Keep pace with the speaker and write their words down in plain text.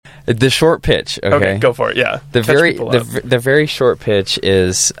The short pitch. Okay, go for it. Yeah. The very short pitch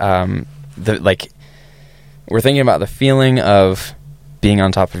is we're thinking about the feeling of being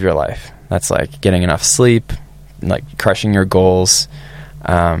on top of your life. That's like getting enough sleep, like crushing your goals,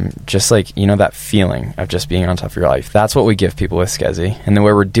 just like, that feeling of just being on top of your life. That's what we give people with Schezzy. And the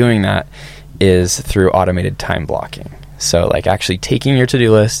way we're doing that is through automated time blocking. So like actually taking your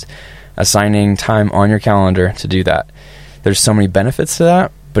to-do list, assigning time on your calendar to do that. There's so many benefits to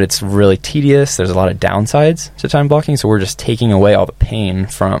that, but it's really tedious. There's a lot of downsides to time blocking. So we're just taking away all the pain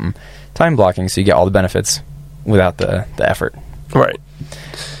from time blocking, so you get all the benefits without the effort. Right.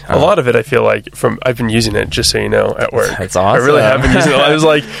 A lot of it, I feel like, I've been using it, just so you know, at work. That's awesome. I really have been using it. I was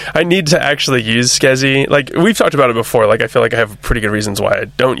like, I need to actually use Schezzy. Like, we've talked about it before. Like, I feel like I have pretty good reasons why I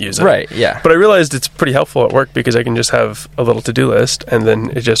don't use it. Right, yeah. But I realized it's pretty helpful at work because I can just have a little to-do list, and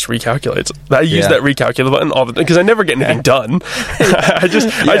then it just recalculates. I use that recalculate button all the time because I never get anything done. I just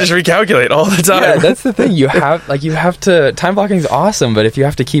recalculate all the time. Yeah, that's the thing. You have to... Time blocking is awesome, but if you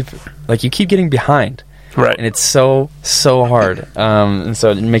have to keep getting behind. Right. And it's so hard. And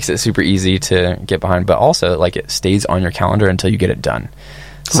so it makes it super easy to get behind, but also like it stays on your calendar until you get it done.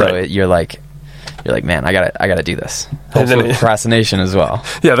 So you're like, man, I gotta do this. Helps with procrastination as well.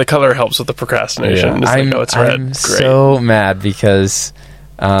 Yeah, the color helps with the procrastination. Yeah. I'm so mad because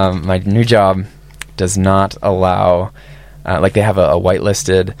my new job does not allow, they have a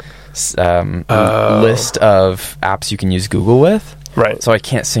whitelisted list of apps you can use Google with. Right. So I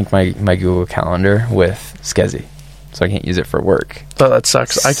can't sync my Google Calendar with Schezzy. So I can't use it for work. Oh, that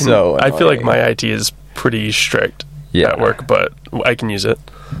sucks. I feel like my IT is pretty strict at work, but I can use it.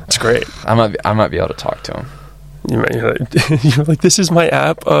 It's great. I might be able to talk to him. You're like, this is my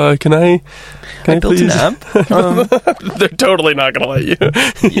app. Can I built please? An app? They're totally not going to let you.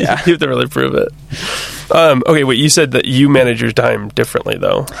 Yeah. You have to really prove it. Okay, wait, you said that you manage your time differently,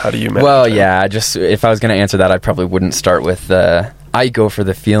 though. How do you manage Well, time? yeah, if I was going to answer that, I probably wouldn't start with I go for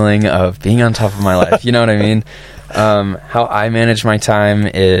the feeling of being on top of my life. You know what I mean? How I manage my time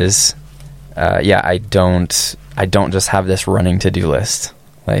is, I don't just have this running to-do list.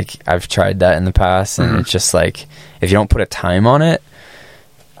 Like, I've tried that in the past, and it's just like, if you don't put a time on it,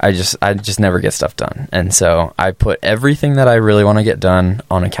 I just never get stuff done. And so I put everything that I really want to get done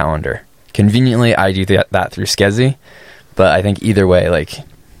on a calendar. Conveniently, I do that through Schezzy, but I think either way,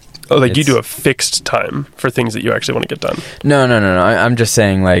 you do a fixed time for things that you actually want to get done. No. I'm just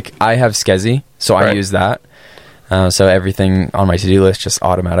saying, I have Schezzy, so I use that. So everything on my to-do list just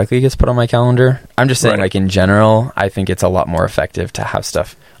automatically gets put on my calendar. I'm just saying, in general, I think it's a lot more effective to have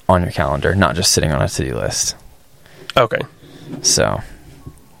stuff on your calendar, not just sitting on a to-do list. Okay. So,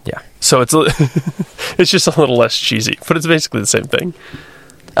 yeah. So it's just a little less cheesy, but it's basically the same thing.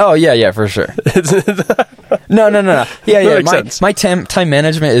 Oh, yeah, for sure. No. Yeah. My time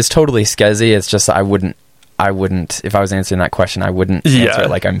management is totally Schezzy. It's just I wouldn't, if I was answering that question, I wouldn't answer it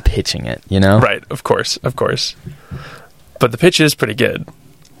like I'm pitching it, you know? Right, of course. But the pitch is pretty good.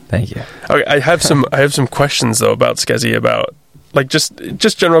 Thank you. Okay, I have some questions, though, about Schezzy, about,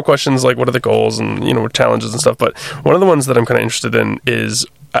 just general questions, like what are the goals and, challenges and stuff. But one of the ones that I'm kind of interested in is,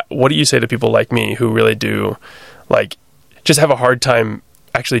 what do you say to people like me who really do, just have a hard time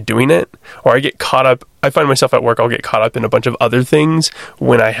actually doing it? Or I get caught up, I find myself at work, I'll get caught up in a bunch of other things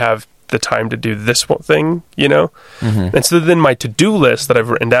when I have the time to do this one thing, And so then my to-do list that I've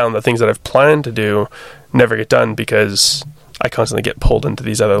written down, the things that I've planned to do, never get done because I constantly get pulled into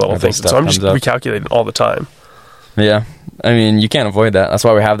these other little things. So I'm just recalculating all the time. Yeah. I mean, you can't avoid that. That's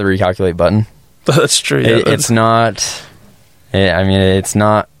why we have the recalculate button. That's true. Yeah, it's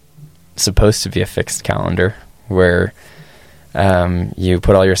not supposed to be a fixed calendar where you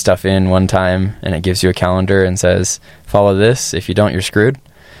put all your stuff in one time and it gives you a calendar and says, follow this. If you don't, you're screwed.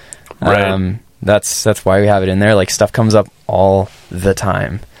 Right. That's why we have it in there. Stuff comes up all the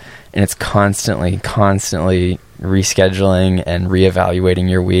time, and it's constantly rescheduling and reevaluating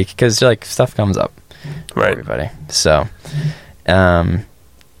your week because stuff comes up for everybody. So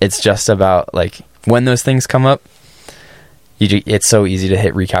it's just about when those things come up, it's so easy to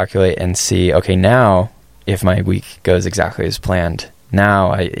hit recalculate and see, okay, now if my week goes exactly as planned,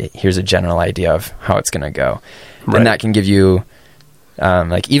 now here's a general idea of how it's going to go. Right. And that can give you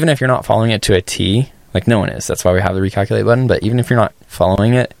even if you're not following it to a T, no one is, that's why we have the recalculate button, but even if you're not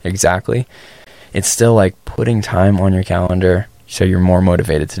following it exactly, it's still putting time on your calendar so you're more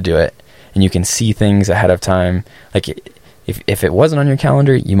motivated to do it, and you can see things ahead of time. If it wasn't on your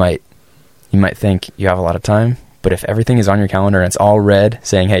calendar, you might think you have a lot of time, but if everything is on your calendar and it's all red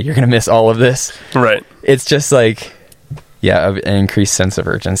saying, hey, you're going to miss all of this, right? It's just an increased sense of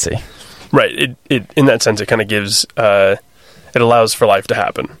urgency. Right. It in that sense, it kind of gives it allows for life to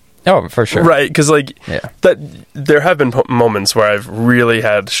happen. Oh, for sure. Right, because that there have been moments where I've really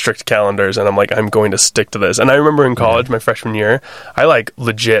had strict calendars, and I'm like, I'm going to stick to this. And I remember in college, my freshman year, I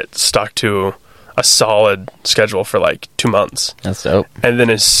legit stuck to a solid schedule for 2 months. That's dope. And then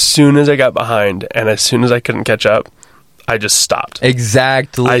as soon as I got behind, and as soon as I couldn't catch up, I just stopped.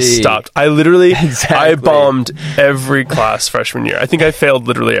 Exactly. I stopped. I literally, I bombed every class freshman year. I think I failed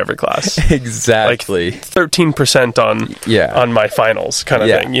literally every class. Exactly. 13% on my finals kind of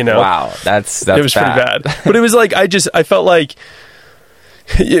thing, you know? Wow. That's it was bad. pretty bad. But it was I felt like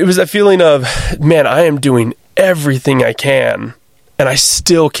it was that feeling of, man, I am doing everything I can and I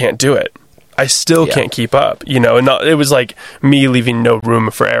still can't do it. I still can't keep up, you know? And it was like me leaving no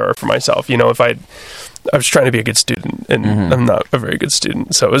room for error for myself. You know, if I was trying to be a good student, and I'm not a very good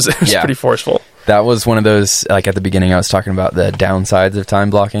student, so it was pretty forceful. That was one of those, at the beginning I was talking about the downsides of time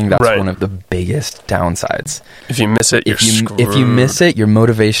blocking. That's one of the biggest downsides. If you miss it, you're screwed. If you miss it, your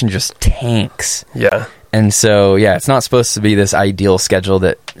motivation just tanks. Yeah. And so, it's not supposed to be this ideal schedule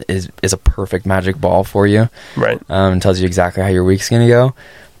that is a perfect magic ball for you. Right. Tells you exactly how your week's going to go.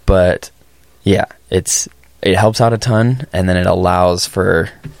 But, it helps out a ton, and then it allows for...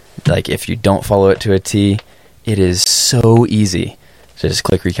 if you don't follow it to a T, it is so easy to just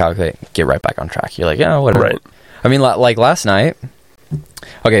click recalculate, get right back on track. You're like, yeah, whatever. Right. I mean, last night,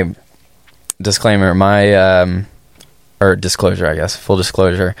 okay, disclaimer, or disclosure, I guess, full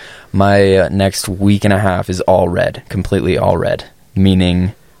disclosure, my next week and a half is all red, completely all red,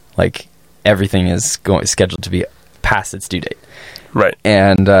 meaning, everything is scheduled to be past its due date. Right.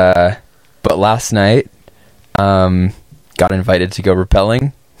 And, but last night, got invited to go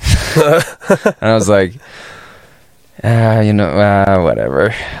rappelling. And I was like,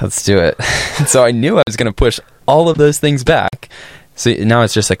 whatever, let's do it. So I knew I was going to push all of those things back. So now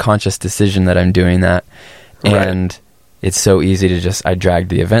it's just a conscious decision that I'm doing that. And it's so easy to I dragged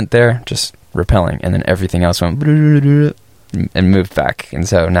the event there, just rappelling, and then everything else went and moved back. And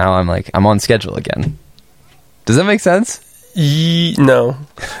so now I'm on schedule again. Does that make sense? No,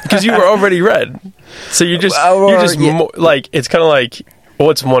 because you were already red. So it's kind of like,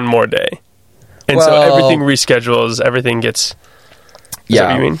 it's one more day, and so everything reschedules. Everything gets. Is that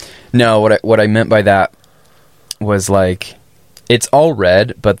what you mean? No, what I meant by that was it's all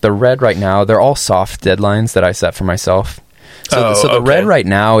red, but the red right now, they're all soft deadlines that I set for myself. So the red right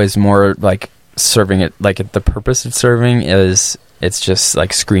now is more serving it. The purpose of serving is it's just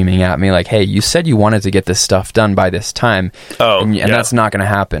screaming at me hey, you said you wanted to get this stuff done by this time, and that's not going to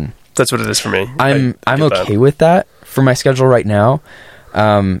happen. That's what it is for me. I'm okay with that for my schedule right now.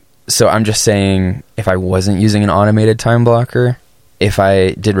 So I'm just saying, if I wasn't using an automated time blocker, if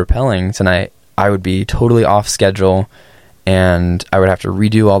I did rappelling tonight, I would be totally off schedule, and I would have to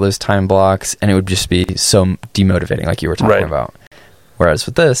redo all those time blocks, and it would just be so demotivating, like you were talking about. Whereas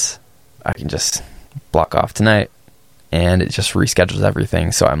with this, I can just block off tonight, and it just reschedules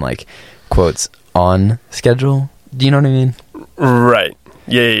everything. So I'm quotes, on schedule. Do you know what I mean? Right.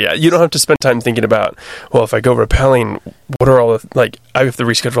 Yeah. You don't have to spend time thinking about, well, if I go rappelling, what are all the, I have to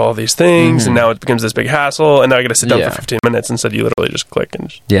reschedule all these things, and now it becomes this big hassle, and now I got to sit down for 15 minutes instead you literally just click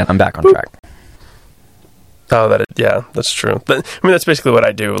and I'm back on track. Oh, that's true. That's basically what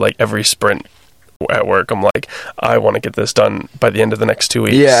I do, every sprint at work. I'm I want to get this done by the end of the next 2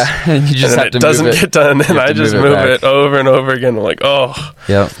 weeks. Yeah, and you just and then it doesn't get done, and I just move it over and over again. I'm oh.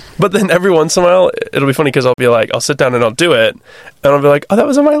 Yeah. But then every once in a while, it'll be funny because I'll be I'll sit down and I'll do it, and I'll be oh, that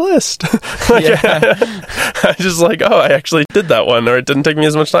was on my list. I just I actually did that one, or it didn't take me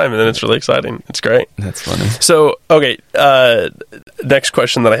as much time, and then it's really exciting. It's great. That's funny. So, okay, next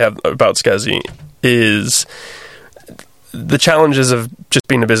question that I have about Schezzy is the challenges of just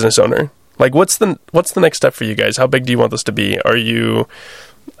being a business owner. What's the next step for you guys? How big do you want this to be? Are you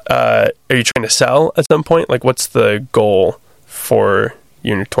trying to sell at some point? What's the goal for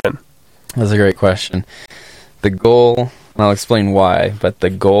you and your twin? That's a great question. The goal, and I'll explain why, but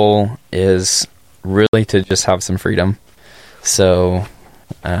the goal is really to just have some freedom. So,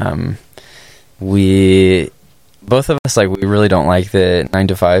 both of us, we really don't like the 9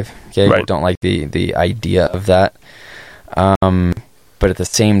 to 5. Okay, we don't like the idea of that. But at the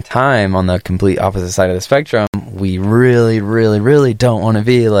same time, on the complete opposite side of the spectrum, we really, really, really don't want to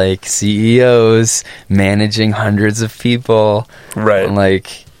be CEOs managing hundreds of people. Right.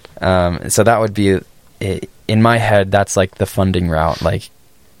 And so that would be, in my head, that's the funding route.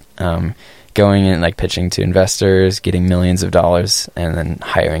 Going and pitching to investors, getting millions of dollars, and then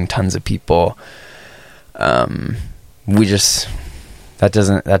hiring tons of people. That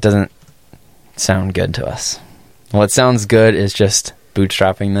doesn't sound good to us. What sounds good is just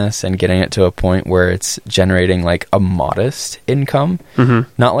bootstrapping this and getting it to a point where it's generating like a modest income,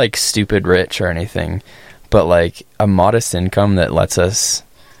 not like stupid rich or anything, but like a modest income that lets us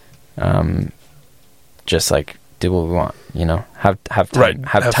just like do what we want, you know, have time, right.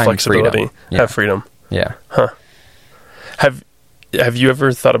 have time, flexibility, freedom. Yeah. have freedom. Yeah. Huh. Have you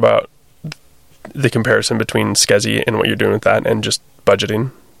ever thought about the comparison between Schezzy and what you're doing with that and just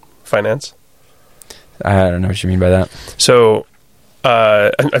budgeting finance? I don't know what you mean by that. So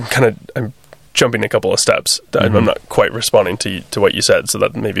I'm jumping a couple of steps. I'm not quite responding to what you said, so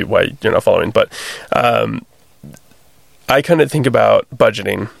that may be why you're not following. But I kind of think about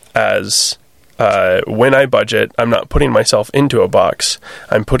budgeting as when I budget, I'm not putting myself into a box.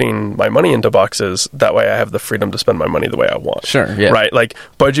 I'm putting my money into boxes. That way I have the freedom to spend my money the way I want. Sure, yeah. Right? Like,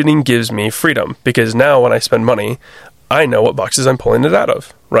 budgeting gives me freedom, because now when I spend money, I know what boxes I'm pulling it out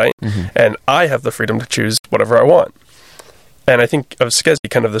of, right? And I have the freedom to choose whatever I want. And I think of Schezzy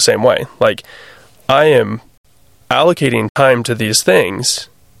kind of the same way. Like, I am allocating time to these things,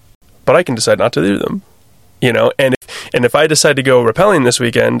 but I can decide not to do them. You know, and if I decide to go rappelling this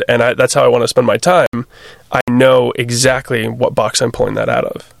weekend, and that's how I want to spend my time, I know exactly what box I'm pulling that out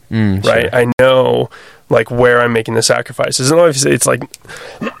of, right? Sure. I know, like, where I'm making the sacrifices. And obviously, it's like,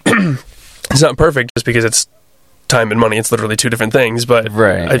 it's not perfect just because it's time and money. It's literally two different things, but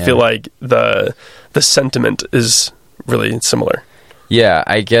I feel like the sentiment is really similar. Yeah,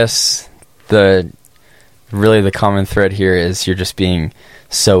 I guess the common thread here is you're just being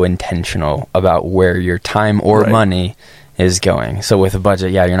so intentional about where your time or money is going. So with a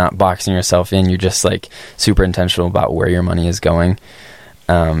budget, you're not boxing yourself in. You're just like super intentional about where your money is going.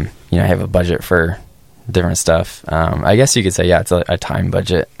 I have a budget for different stuff. I guess you could say, it's a time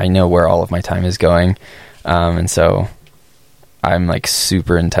budget. I know where all of my time is going. And so I'm like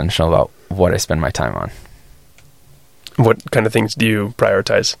super intentional about what I spend my time on. What kind of things do you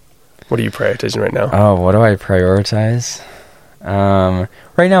prioritize? What are you prioritizing right now? Oh, what do I prioritize?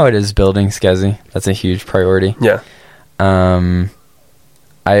 Right now it is building Schezzy. That's a huge priority. Yeah. I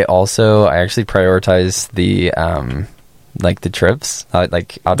actually prioritize the like the trips,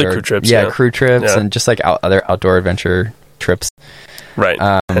 like outdoor the crew trips. Crew trips, and just like other outdoor adventure trips. Right.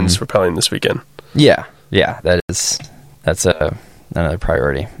 Hence rappelling this weekend. Yeah. That's another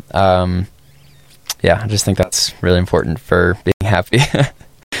priority. I just think that's really important for being happy.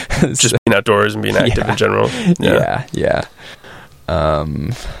 Just being outdoors and being active in general. Yeah.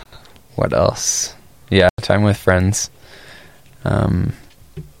 What else? Time with friends.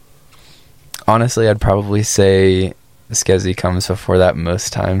 Honestly, I'd probably say Schezzy comes before that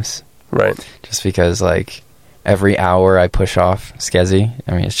most times. Right. Just because, like, every hour I push off Schezzy,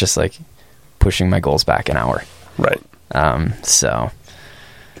 I mean, it's just like pushing my goals back an hour. Right. So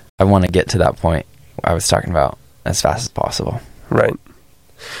I want to get to that point I was talking about as fast as possible. Right.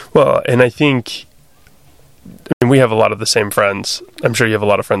 Well, and I think, we have a lot of the same friends. I'm sure you have a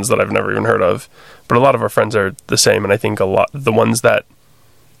lot of friends that I've never even heard of, but a lot of our friends are the same. And I think the ones that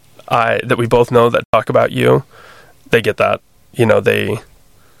we both know that talk about you, they get that,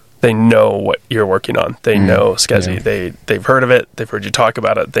 they know what you're working on. They know Schezzy. Yeah. They've heard of it. They've heard you talk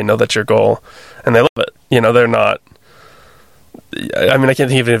about it. They know that's your goal, and they love it. They're not. I mean, I can't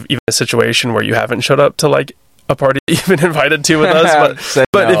think of even a situation where you haven't showed up to like a party that you've been invited to with us,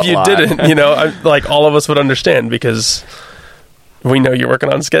 but if you didn't, like, all of us would understand, because we know you're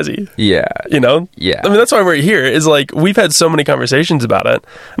working on Schezzy. Yeah. Yeah. I mean, that's why we're here, is like, we've had so many conversations about it,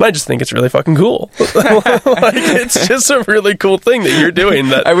 and I just think it's really fucking cool. Like, it's just a really cool thing that you're doing.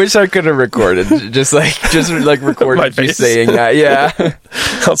 That I wish I could have recorded, just recorded you saying that. Yeah.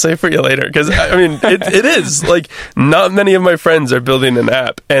 I'll say it for you later, because I mean, it is like, not many of my friends are building an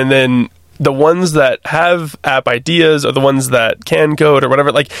app, and then the ones that have app ideas, or the ones that can code or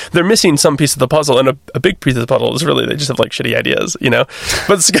whatever, like, they're missing some piece of the puzzle, and a big piece of the puzzle is really, they just have like shitty ideas,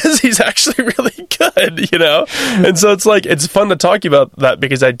 but Schezzy's actually really good, and so it's like, it's fun to talk about that,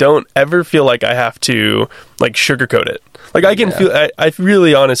 because I don't ever feel like I have to like sugarcoat it. Like, I can feel, I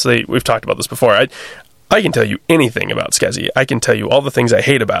really honestly, we've talked about this before, I can tell you anything about Schezzy. I can tell you all the things I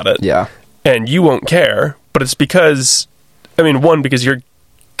hate about it. Yeah. And you won't care, but it's because, one, because you're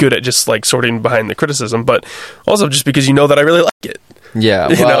good at just like sorting behind the criticism, but also just because that I really like it.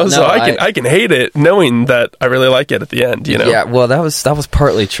 Yeah. So I can hate it knowing that I really like it at the end, Yeah, well, that was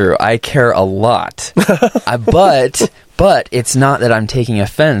partly true. I care a lot. But it's not that I'm taking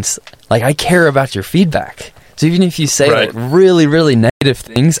offense. Like, I care about your feedback. So even if you say like really, really negative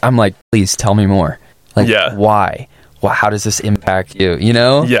things, I'm like, please tell me more. Like, why? Well, how does this impact you?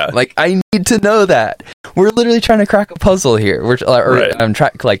 Yeah. Like, I need to know that. We're literally trying to crack a puzzle here. Crack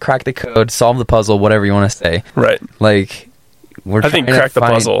the code, solve the puzzle, whatever you want to say. Right. Like, we're I think trying to crack the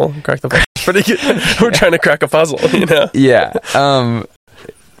find- puzzle. Crack the puzzle. Pretty good. We're trying to crack a puzzle, you know? Yeah.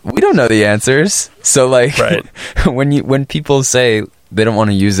 We don't know the answers. So like Right. when people say they don't want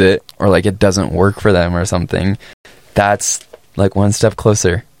to use it or like it doesn't work for them or something, that's like one step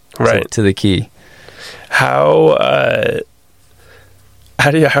closer Right. to the key. How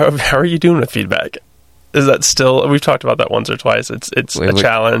are you doing with feedback? Is that still, we've talked about that once or twice. It's a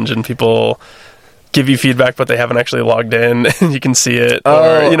challenge and people give you feedback, but they haven't actually logged in and you can see it.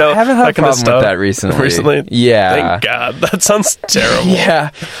 Or, you know, I haven't had that a kind of problem stuff. with that recently. Recently? Yeah. Thank God. That sounds terrible.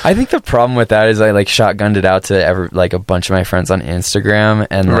 Yeah. I think the problem with that is I like shotgunned it out to like a bunch of my friends on Instagram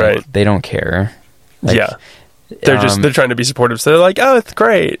and like, Right. they don't care. Like, Yeah. They're trying to be supportive. So they're like, oh, it's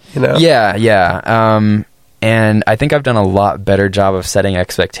great. You know? Yeah. And I think I've done a lot better job of setting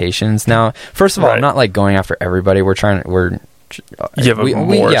expectations now. First of all, Right. I'm not like going after everybody. You have a we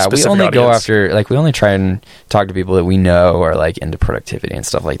specific only go audience. after like we only try and talk to people that we know are like into productivity and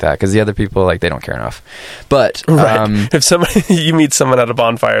stuff like that because the other people like they don't care enough. But Right. If somebody you meet someone at a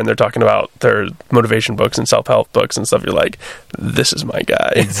bonfire and they're talking about their motivation books and self-help books and stuff, you're like, this is my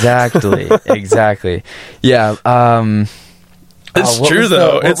guy. exactly. Yeah. It's what true was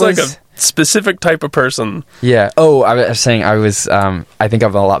though. what It's like was- a specific type of person. Yeah. Oh, I was saying I think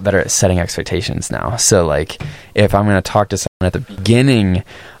I'm a lot better at setting expectations now. So like if I'm going to talk to someone at the beginning,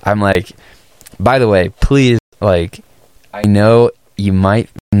 I'm like, by the way, please, like, I know you might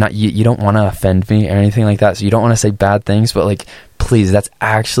not, you don't want to offend me or anything like that. So you don't want to say bad things, but like, please, that's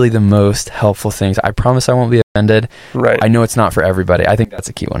actually the most helpful things. I promise I won't be offended. Right. I know it's not for everybody. I think that's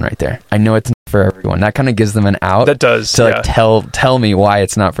a key one right there. I know it's not for everyone. That kind of gives them an out. That does. To like tell me why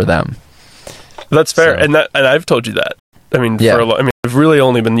it's not for them. That's fair. So. And I've told you that. I mean, Yeah. I've really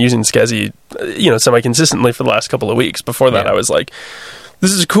only been using Schezzy, semi-consistently for the last couple of weeks. Before that, Yeah. I was like,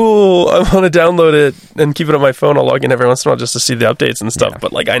 this is cool. I want to download it and keep it on my phone. I'll log in every once in a while just to see the updates and stuff. Yeah.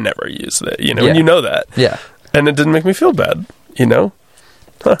 But like, I never used it, Yeah. and you know that. Yeah. And it didn't make me feel bad,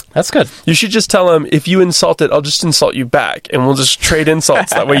 That's good. You should just tell him, if you insult it, I'll just insult you back. And we'll just trade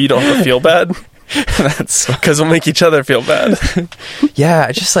insults. That way you don't have to feel bad. Because we'll make each other feel bad. Yeah,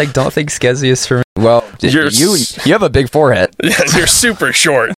 I just like don't think Schezzy is for me. Well, You're you have a big forehead. Yeah, you're super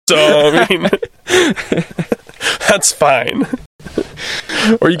short. So, I mean, that's fine.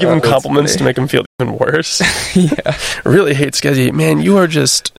 Or you give him compliments to make him feel even worse. Yeah. I really hate Schezzy. Man, you are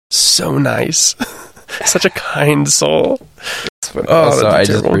just so nice. Such a kind soul. Also, I that'd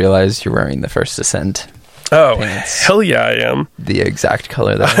be just terrible. realized you're wearing the First Descent. Oh, pants. hell yeah, I am. The exact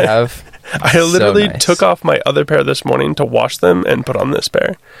color that I have. I literally nice. took off my other pair this morning to wash them and put on this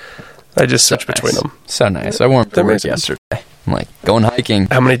pair. I just switched between them. So nice. I wore them to They're work amazing. yesterday. I'm like, going hiking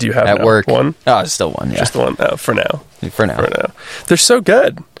How many do you have at now? work. One? Oh, still one, yeah. Just the one? Oh, for now. For now. For now. They're so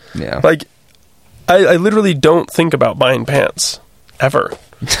good. Yeah. Like, I literally don't think about buying pants. Ever.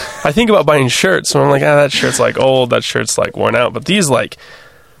 I think about buying shirts, and I'm like, that shirt's like old, that shirt's like worn out. But these like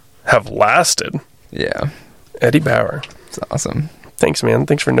have lasted. Yeah. Eddie Bauer. It's awesome. Thanks, man.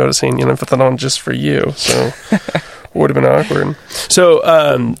 Thanks for noticing. I put that on just for you. So would have been awkward. So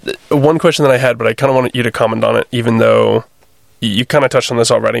one question that I had, but I kind of wanted you to comment on it, even though you kind of touched on this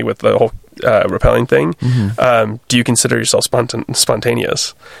already with the whole repelling thing. Mm-hmm. Do you consider yourself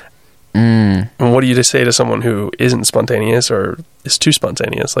spontaneous? Mm. And what do you say to someone who isn't spontaneous or is too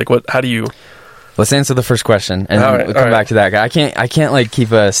spontaneous? Like, how do you? Let's answer the first question, and All then right, we'll come all right. back to that. I can't like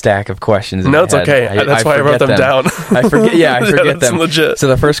keep a stack of questions. In No, my it's head. okay. That's why I wrote forget them down. I forget. Yeah, I forget that's them. legit. So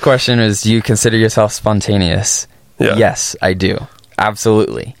the first question is: do you consider yourself spontaneous? Yeah. Yes, I do.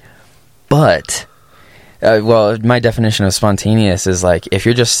 Absolutely. But, well, my definition of spontaneous is like if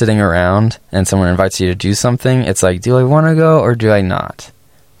you're just sitting around and someone invites you to do something, it's like, do I want to go or do I not?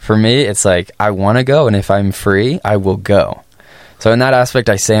 For me, it's like I want to go, and if I'm free, I will go. So in that aspect,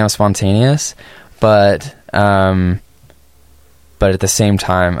 I say I'm spontaneous, but at the same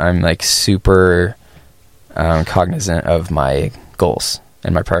time, I'm like super cognizant of my goals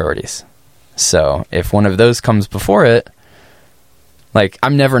and my priorities. So if one of those comes before it, like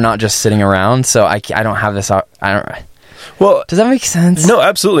I'm never not just sitting around. So I don't have this. Well, Does that make sense? no,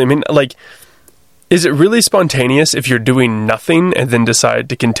 absolutely. I mean, like, is it really spontaneous if you're doing nothing and then decide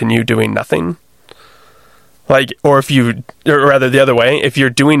to continue doing nothing? Like, or or rather the other way, if you're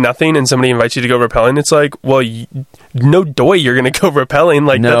doing nothing and somebody invites you to go rappelling, it's like, well, no doy, you're going to go rappelling.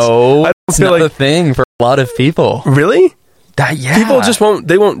 Like, no, I don't it's feel not like a thing for a lot of people. really. Yeah. People just won't.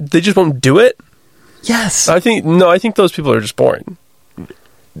 They just won't do it. Yes. I think those people are just boring.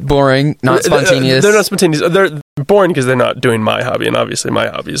 Boring, not spontaneous. They're not spontaneous. They're boring because they're not doing my hobby, and obviously my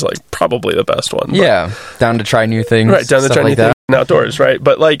hobby is like probably the best one. But, Yeah, down to try new things. right, down to stuff try like new that. things outdoors, right?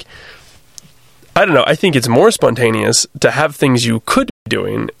 But like, I don't know. I think it's more spontaneous to have things you could be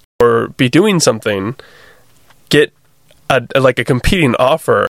doing or be doing something, get a competing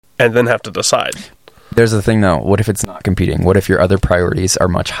offer, and then have to decide. There's the thing, though. What if it's not competing? What if your other priorities are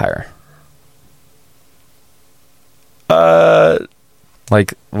much higher?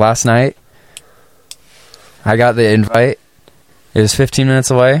 Like last night, I got the invite. It was 15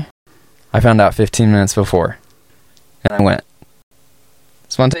 minutes away. I found out 15 minutes before, and I went.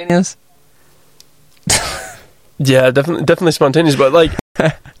 Spontaneous? Yeah, definitely spontaneous. But like,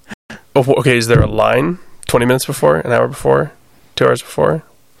 okay, is there a line? 20 minutes before, an hour before, 2 hours before?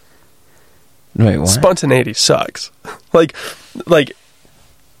 Wait, what? Spontaneity sucks. like,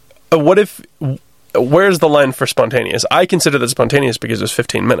 what if? Where's the line for spontaneous? I consider that spontaneous because it was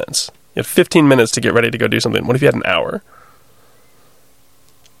 15 minutes. You had 15 minutes to get ready to go do something. What if you had an hour?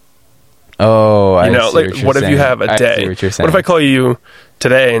 Oh, I see what if you have a day? What if I call you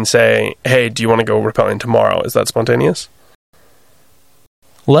today and say, "Hey, do you want to go rappelling tomorrow?" Is that spontaneous?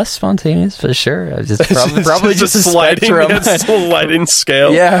 Less spontaneous for sure. Just probably just a sliding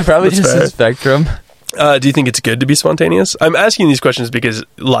scale. Yeah, probably That's just fair. a spectrum. Do you think it's good to be spontaneous? I'm asking these questions because,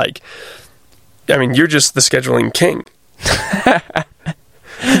 you're just the scheduling king.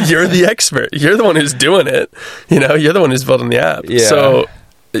 You're the expert. You're the one who's doing it. You're the one who's building the app. Yeah. So,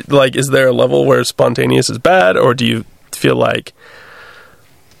 is there a level where spontaneous is bad, or do you feel like,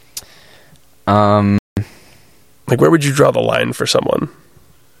 where would you draw the line for someone?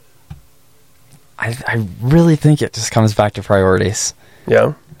 I really think it just comes back to priorities.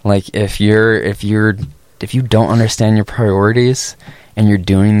 Yeah. Like if you don't understand your priorities and you're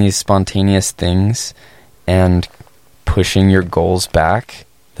doing these spontaneous things and pushing your goals back,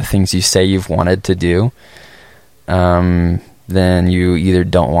 the things you say you've wanted to do, then you either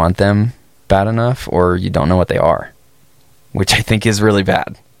don't want them bad enough or you don't know what they are, which I think is really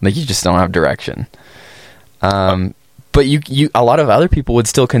bad. Like you just don't have direction. But you a lot of other people would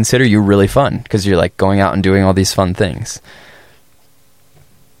still consider you really fun because you're like going out and doing all these fun things.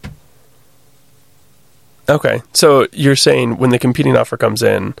 Okay, so you're saying when the competing offer comes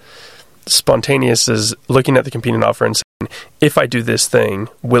in, spontaneous is looking at the competing offer and saying, if I do this thing,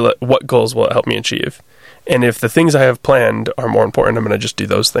 what goals will it help me achieve? And if the things I have planned are more important, I'm going to just do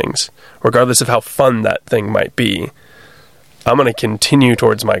those things. Regardless of how fun that thing might be, I'm going to continue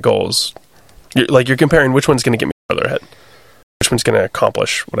towards my goals. You're comparing which one's going to get me further ahead. Which one's going to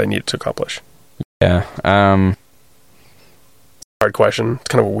accomplish what I need to accomplish. Yeah. Hard question. It's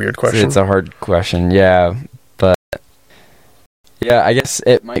kind of a weird question. It's a hard question, yeah. But yeah, I guess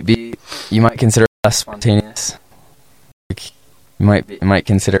it might be. You might consider it less spontaneous. Like, you might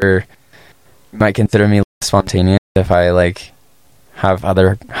consider me less spontaneous if I have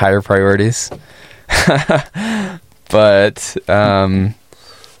other higher priorities. But I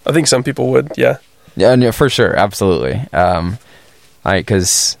think some people would. Yeah. Yeah, no, for sure, absolutely.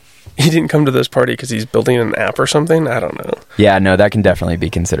 Because he didn't come to this party because he's building an app or something? I don't know. Yeah, no, that can definitely be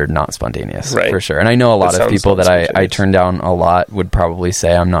considered not spontaneous, right. For sure. And I know a lot of people that I turn down a lot would probably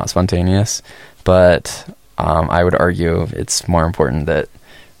say I'm not spontaneous, but I would argue it's more important that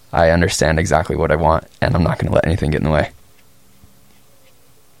I understand exactly what I want, and I'm not going to let anything get in the way.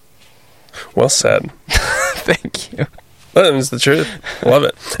 Well said. Thank you. That is the truth. Love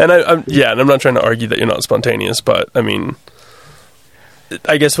it. And I'm not trying to argue that you're not spontaneous, but I mean,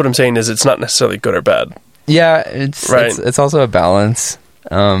 I guess what I'm saying is it's not necessarily good or bad. Yeah, it's also a balance.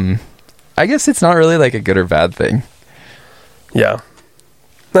 I guess it's not really like a good or bad thing. Yeah.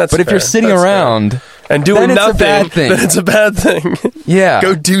 But if you're sitting around and doing nothing, then it's a bad thing. Yeah.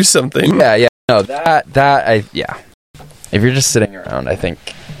 Go do something. Yeah. No, if you're just sitting around, I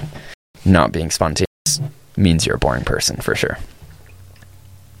think not being spontaneous means you're a boring person for sure.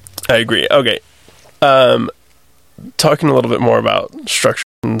 I agree. Okay. Talking a little bit more about structure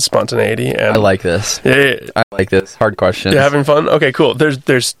and spontaneity, and I like this. Yeah. I like this. Hard question. You're having fun? Okay, cool.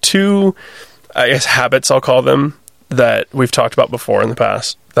 There's two, I guess, habits, I'll call them, that we've talked about before in the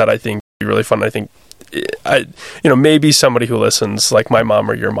past that I think would be really fun. I think maybe somebody who listens, like my mom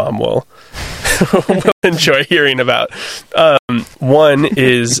or your mom, will enjoy hearing about. One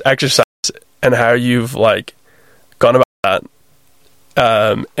is exercise and how you've gone about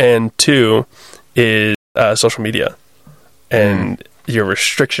that. And two is social media and your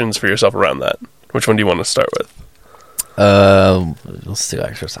restrictions for yourself around that. Which one do you want to start with? Let's do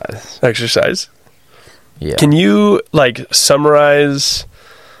exercise. Exercise? Yeah. Can you summarize?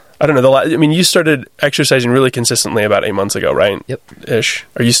 I don't know. You started exercising really consistently about 8 months ago, right? Yep. Ish.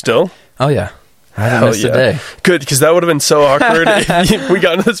 Are you still? Oh yeah. I haven't missed a day. Good, because that would have been so awkward if we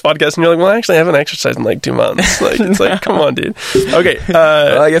got into this podcast and you're like, well, actually, I haven't exercised in like 2 months. Like, it's like, come on, dude. Okay.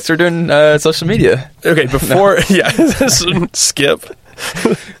 Well, I guess we're doing social media. Okay, before, skip.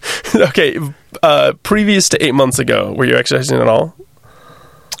 Okay, previous to 8 months ago, were you exercising at all?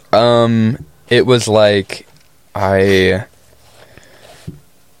 It was like, I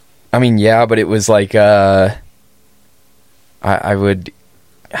mean, yeah, but it was like, I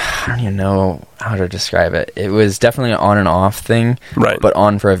don't even know how to describe it. It was definitely an on and off thing, right? But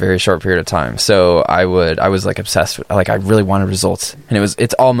on for a very short period of time. So I was like obsessed with, like, I really wanted results, and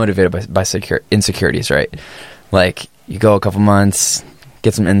it's all motivated by insecurities, right? Like, you go a couple months,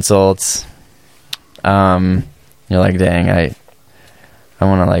 get some insults, you're like, dang, I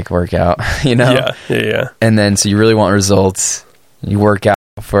want to like work out, you know? Yeah. And then so you really want results. You work out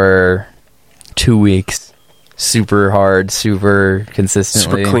for 2 weeks. Super hard, super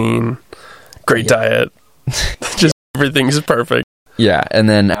consistently. Super clean. Great diet. Just everything's perfect. Yeah, and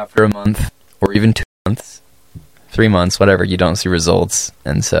then after a month, or even 2 months, 3 months, whatever, you don't see results,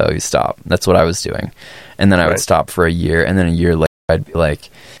 and so you stop. That's what I was doing. And then I would stop for a year, and then a year later, I'd be like,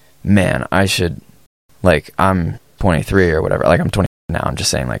 man, I should, like, I'm 23 or whatever. Like, I'm 20 now. I'm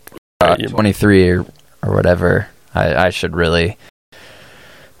just saying, like, 23 or whatever. I should really...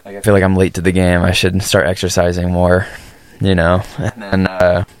 Like, I feel like I'm late to the game. I should start exercising more, you know, and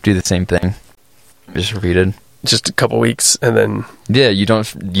then do the same thing. Just repeated. Just a couple weeks, and then yeah, you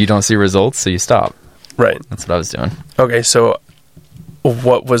don't see results, so you stop. Right. That's what I was doing. Okay, so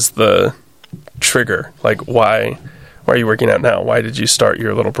what was the trigger? Like, why are you working out now? Why did you start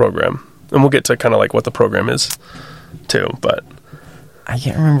your little program? And we'll get to kind of like what the program is too, but I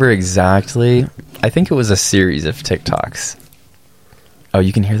can't remember exactly. I think it was a series of TikToks. Oh,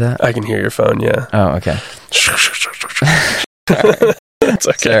 you can hear that? I can hear your phone, yeah. Oh, okay. It's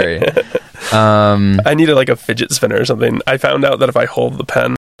okay. Sorry. I needed like a fidget spinner or something. I found out that if I hold the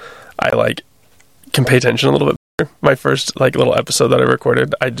pen, I like can pay attention a little bit better. My first like little episode that I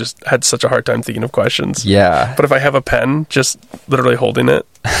recorded, I just had such a hard time thinking of questions. Yeah. But if I have a pen, just literally holding it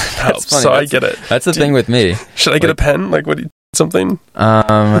helps. So I get it. That's the thing with me. Should I get a pen? Like, what do you... Something?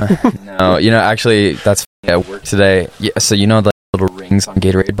 No. You know, actually, that's at work today. Yeah, so you know the little rings on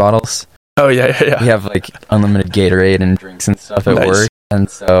Gatorade bottles? Oh, yeah. We have, like, unlimited Gatorade and drinks and stuff at work. And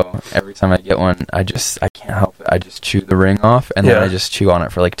so every time I get one, I can't help it. I just chew the ring off, and then I just chew on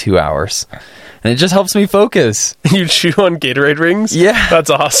it for, like, 2 hours. And it just helps me focus. You chew on Gatorade rings? Yeah. That's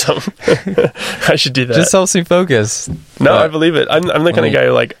awesome. I should do that. Just helps me focus. No, I believe it. I'm the kind of guy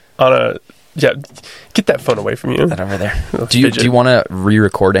who, like, on a... Yeah, get that phone away from you. That over there. Do you want to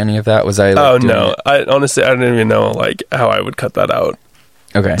re-record any of that? Was I? Like, no. I honestly, I don't even know like how I would cut that out.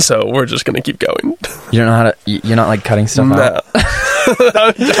 Okay. So we're just gonna keep going. You don't know how to. You're not like cutting stuff out.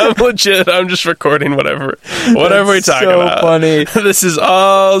 I'm legit. I'm just recording whatever we talk about. So funny. This is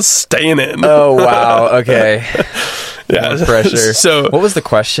all staying in. Oh wow. Okay. Yeah. More pressure. So, what was the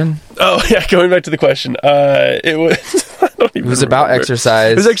question? Oh yeah, going back to the question. It was. It was about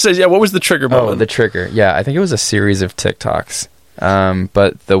exercise. It was exercise. Yeah. What was the trigger moment? Oh, the trigger. Yeah, I think it was a series of TikToks.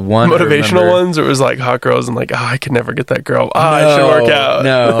 But the one motivational ones, or it was like hot girls and like, I could never get that girl. I should work out.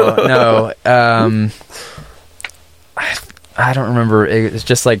 No. I don't remember. It's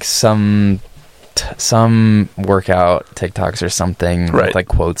just like some workout TikToks or something, right, with like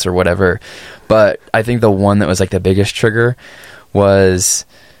quotes or whatever. But I think the one that was like the biggest trigger was,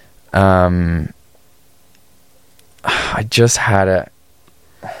 I just had it.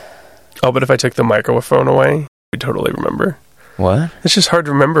 Oh, but if I took the microphone away, we totally remember. What? It's just hard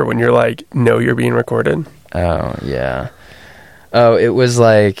to remember when you're like, no, you're being recorded. Oh, yeah. Oh, that's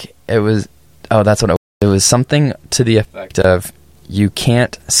what it was. Something to the effect of, you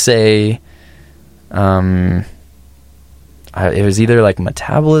can't say, it was either like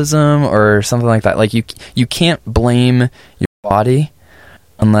metabolism or something like that. Like you can't blame your body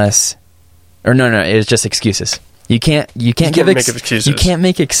unless, or no, it's just excuses. You can't make excuses. You can't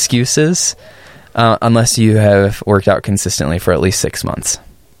make excuses unless you have worked out consistently for at least 6 months.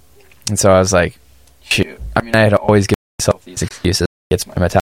 And so I was like, shoot. I mean, I had always given myself these excuses. It's my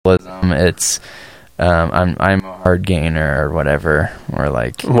metabolism. It's I'm a hard gainer or whatever. Or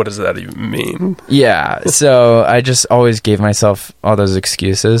like, what does that even mean? Yeah. So I just always gave myself all those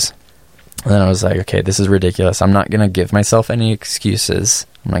excuses. And then I was like, okay, this is ridiculous. I'm not going to give myself any excuses.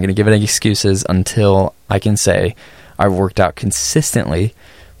 I'm not going to give any excuses until I can say I've worked out consistently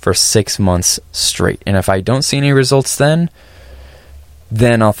for 6 months straight. And if I don't see any results then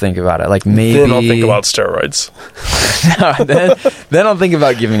I'll think about it. Like maybe... Then I'll think about steroids. then I'll think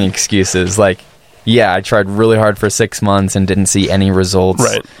about giving excuses. Like, yeah, I tried really hard for 6 months and didn't see any results.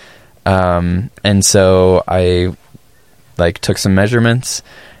 Right. And so I like took some measurements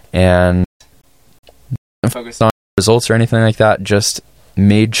and didn't focus on results or anything like that. Just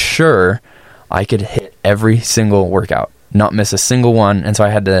made sure I could hit every single workout, not miss a single one. And so I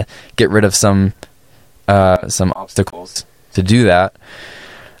had to get rid of some obstacles to do that.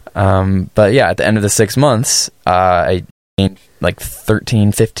 But yeah, at the end of the 6 months, I gained like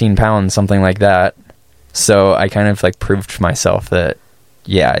 13, 15 pounds, something like that. So I kind of like proved to myself that,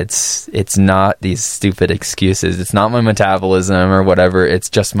 yeah, it's not these stupid excuses. It's not my metabolism or whatever. It's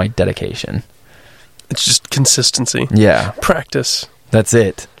just my dedication. It's just consistency. Yeah. Practice. That's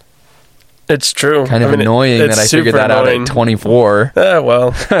it. It's true. Kind of annoying that I figured that out at 24.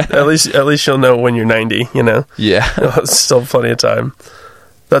 Well, at least you'll know when you're 90, you know? Yeah. It's still plenty of time.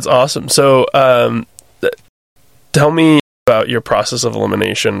 That's awesome. So, tell me about your process of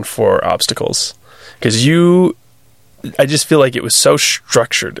elimination for obstacles. Because I just feel like it was so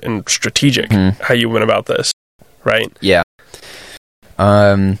structured and strategic how you went about this, right? Yeah.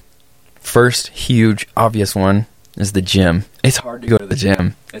 First huge obvious one is the gym. It's hard to go to the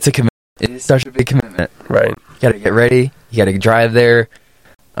gym. It's a commitment. It is such a big commitment. Right. You gotta get ready. You gotta drive there.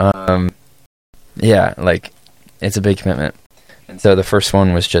 Yeah, like, it's a big commitment. And so the first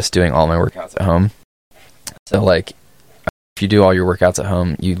one was just doing all my workouts at home. So, like, if you do all your workouts at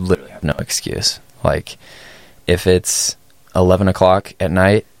home, you literally have no excuse. Like, if it's 11 o'clock at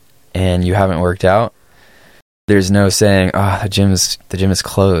night and you haven't worked out, there's no saying, the gym is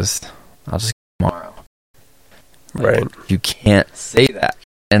closed. I'll just go tomorrow. Like, right. You can't say that.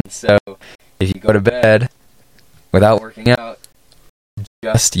 And so if you go to bed without working out,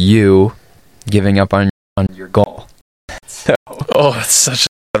 just you giving up on your goal. So, it's such a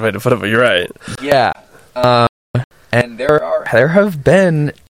bad way to put it, but you're right. Yeah. And there have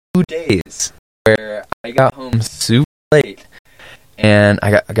been 2 days where I got home super late, and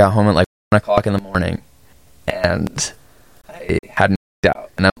I got home at like 1 o'clock in the morning, and I hadn't worked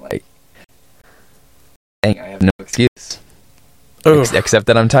out, and I'm like, dang, I have no excuse. Except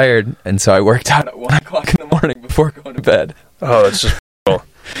that I'm tired, and so I worked out at 1 o'clock in the morning before going to bed. Oh, that's just cool.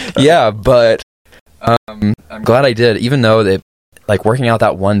 Yeah, but I'm glad I did, even though that, like, working out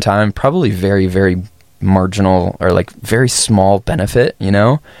that one time, probably very, very marginal or like very small benefit, you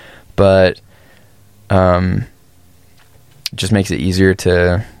know, but it just makes it easier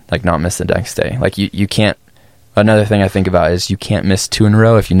to like not miss the next day. Like you can't. Another thing I think about is you can't miss 2 in a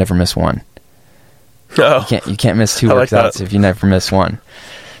row if you never miss one. Oh, You can't miss 2 like workouts that. if you never miss one.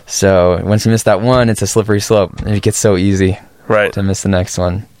 So once you miss that one, it's a slippery slope, and it gets so easy right to miss the next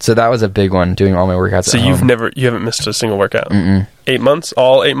one. So that was a big one, doing all my workouts So at home. you haven't missed a single workout? Mm-mm. 8 months?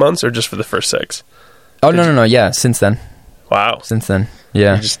 All 8 months, or just for the first 6? Oh, no. Yeah, since then. Wow. Since then.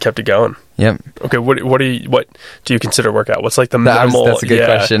 Yeah. You just kept it going. Yep. Okay, what do you consider workout? What's like the minimal... That's a good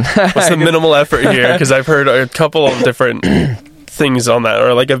question. What's the minimal effort here? Because I've heard a couple of different things on that,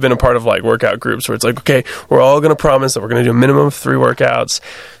 or like I've been a part of like workout groups where it's like, okay, we're all going to promise that we're going to do a minimum of 3 workouts.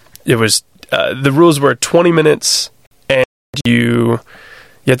 It was the rules were 20 minutes, and you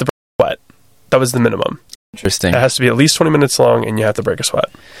have to break a sweat. That was the minimum. Interesting. It has to be at least 20 minutes long, and you have to break a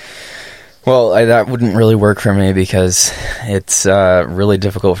sweat. Well, that wouldn't really work for me because it's really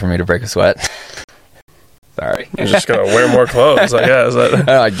difficult for me to break a sweat. Sorry. You're just going to wear more clothes, I guess.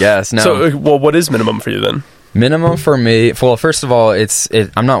 I guess, no. So, what is minimum for you then? Minimum for me, well, first of all,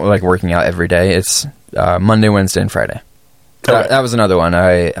 I'm not like working out every day. It's Monday, Wednesday, and Friday. Okay. That was another one.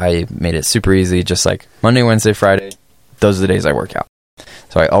 I made it super easy, just like Monday, Wednesday, Friday. Those are the days I work out.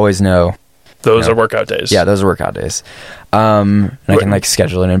 So I always know. Those are workout days. Yeah, those are workout days. And I can like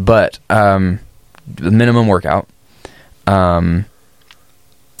schedule it in. But the minimum workout, I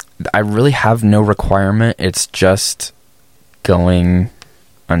really have no requirement. It's just going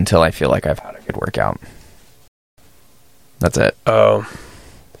until I feel like I've had a good workout. That's it. Oh.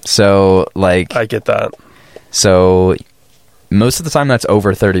 So, like... I get that. So, most of the time that's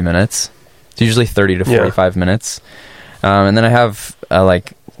over 30 minutes. It's usually 30 to 45 minutes. And then I have,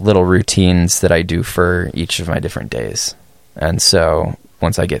 like, little routines that I do for each of my different days. And so,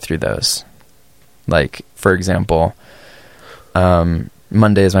 once I get through those... Like, for example,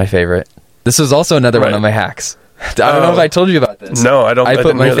 Monday is my favorite. This was also another one of my hacks. I don't know if I told you about this. No, I don't. I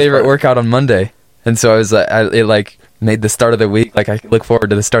put my favorite workout on Monday. And so I was it like made the start of the week, like I could look forward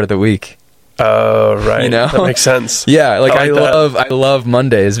to the start of the week. Oh, right. You know? That makes sense. Yeah, like I love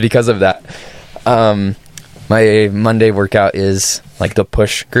Mondays because of that. My Monday workout is like the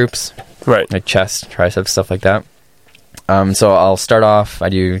push groups. Right. Like chest, triceps, stuff like that. So I'll start off, I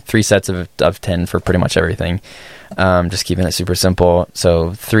do 3 sets of 10 for pretty much everything. Just keeping it super simple.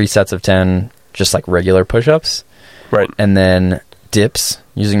 So 3 sets of 10, just like regular push-ups. Right. And then dips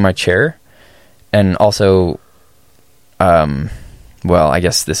using my chair, and also, well, I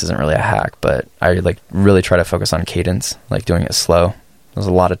guess this isn't really a hack, but I like really try to focus on cadence, like doing it slow. There's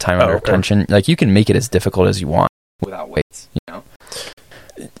a lot of time under tension. Like you can make it as difficult as you want without weights, you know?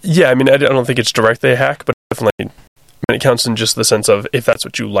 Yeah, I mean, I don't think it's directly a hack, but definitely, I mean, it counts in just the sense of if that's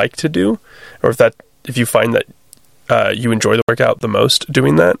what you like to do, or if you find that you enjoy the workout the most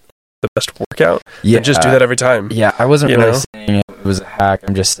doing that, the best workout, then just do that every time. Yeah, I wasn't really saying it was a hack.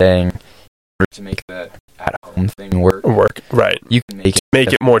 I'm just saying in order to make the at-home thing work, right? You can make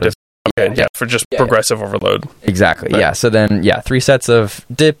it more difficult. Okay, for just progressive overload. Exactly. Right. Yeah. So then, 3 sets of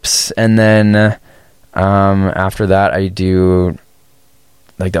dips, and then after that, I do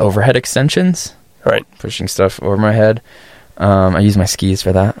like the overhead extensions. Right. Pushing stuff over my head. I use my skis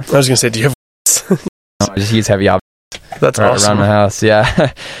for that. I was gonna say, do you have? No, I just use heavy objects. That's awesome. Around my house.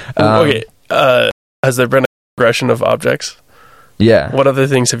 Yeah. Okay. Has there been a progression of objects? Yeah. What other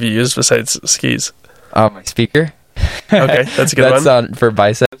things have you used besides skis? My speaker. Okay, that's a good one. That's for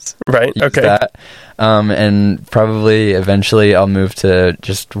biceps. Right, okay. That. And probably eventually I'll move to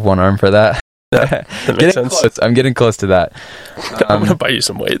just one arm for that. Yeah, that makes sense. Close. I'm getting close to that. I'm going to buy you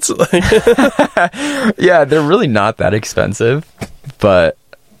some weights. Yeah, they're really not that expensive, but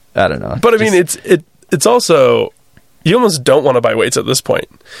I don't know. But I mean, it's also, you almost don't want to buy weights at this point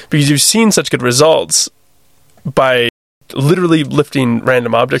because you've seen such good results by literally lifting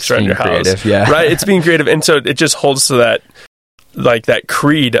random objects around your house. Yeah. Right? It's being creative. And so it just holds to that, like that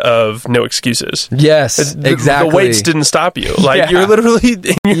creed of no excuses. Yes, exactly. The weights didn't stop you. Like you're literally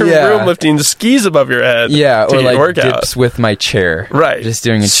in your room lifting skis above your head. Yeah, or like dips with my chair. Right. Just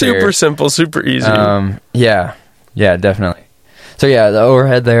doing a chair. Super simple, super easy. Yeah, definitely. So yeah, the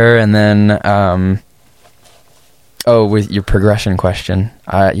overhead there, and then with your progression question,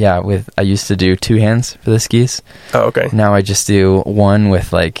 I used to do 2 hands for the skis. Oh, okay. Now I just do one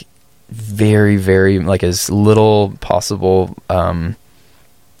with like very, very like as little possible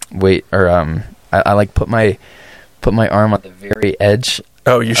weight, or I like put my arm on the very edge.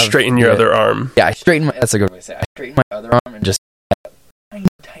 Oh, you straighten your other arm. Yeah, I straighten my. That's a good way to say it. I straighten my other arm and just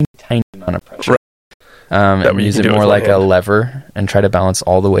tiny amount of pressure. And use it more like a lever and try to balance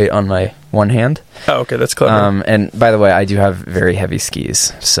all the weight on my one hand. Oh, okay, that's clever. And by the way, I do have very heavy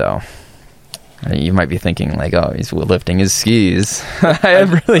skis, so you might be thinking like, oh, he's lifting his skis. I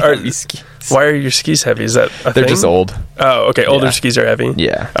have really heavy skis. Why are your skis heavy? Is that a They're thing? just old. Oh, okay. Older skis are heavy?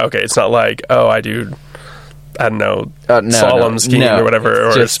 Yeah. Okay, it's not like, I do, I don't know, slalom skiing or whatever,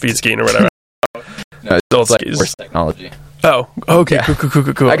 or speed skiing or whatever. No, it's old like skis. worse technology. Oh, okay. Yeah.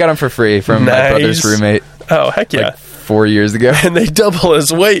 Cool. I got them for free from my brother's roommate. Oh, heck yeah. Like 4 years ago. And they double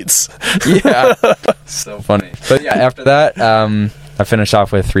as weights. Yeah. So funny. But yeah, after that, I finished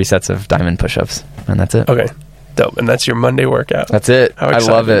off with 3 sets of diamond push-ups, and that's it. Okay. Dope. And that's your Monday workout. That's it. I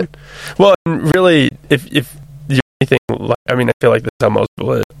love it. Well, and really, if you're anything like, I mean, I feel like this is how most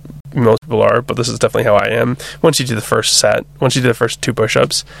people are, but this is definitely how I am. Once you do the first set, once you do the first 2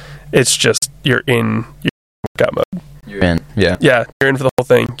 push-ups, it's just, you're in your workout mode. You're in. Yeah. Yeah, you're in for the whole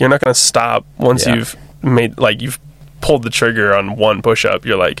thing. You're not going to stop once you've you've pulled the trigger on 1 push-up.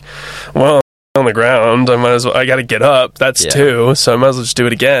 You're like, well, I'm on the ground, I got to get up. That's 2, so I might as well just do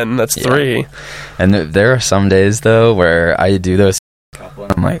it again. That's 3. And there are some days though where I do those couple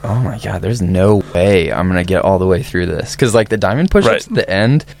and I'm like, oh my god, there's no way I'm gonna get all the way through this, because like the diamond push-ups at the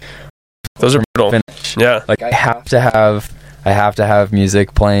end, those are brutal. Finish. Yeah, like I have to have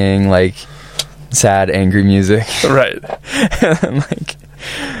music playing, like sad, angry music, right?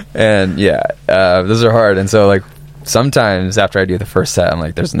 and those are hard. And so like sometimes after I do the first set, I'm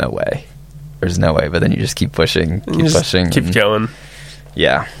like, there's no way, but then you just keep pushing, keep going.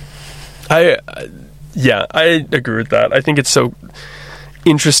 Yeah, I agree with that. I think it's so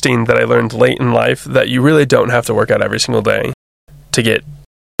interesting that I learned late in life that you really don't have to work out every single day to get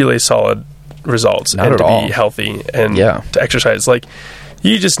really solid results. Not and at to all. Be healthy and to exercise. Like,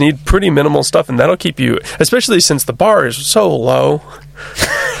 you just need pretty minimal stuff, and that'll keep you, especially since the bar is so low.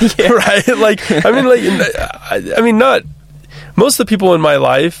 Right? Like, I mean, not most of the people in my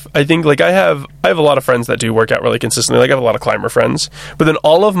life, I think, like, I have a lot of friends that do work out really consistently. Like, I have a lot of climber friends, but then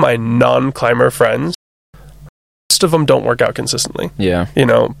all of my non-climber friends, most of them don't work out consistently. Yeah. You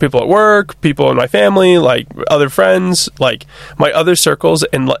know, people at work, people in my family, like other friends, like my other circles,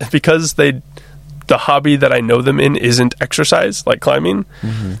 and because the hobby that I know them in isn't exercise, like climbing,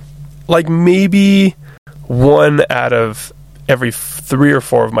 like maybe 1 out of every 3 or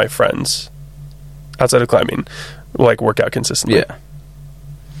 4 of my friends outside of climbing like work out consistently. Yeah.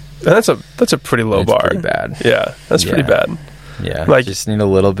 And that's a pretty low bar. Pretty bad. Yeah, that's pretty bad. Yeah, like, just need a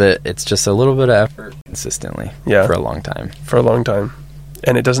little bit. It's just a little bit of effort consistently. Yeah, for a long time. For a long time.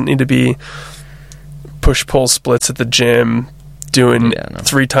 and it doesn't need to be push-pull splits at the gym, doing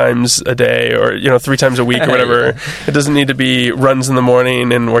 3 times a day or 3 times a week or whatever. It doesn't need to be runs in the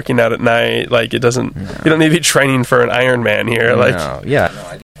morning and working out at night. Like, it doesn't. No. You don't need to be training for an Ironman here. Like, I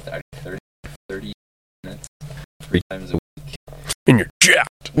do 30 minutes 3 times a week. And you're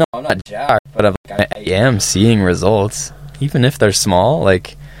jacked. No, I'm not jacked, but I am seeing results, even if they're small.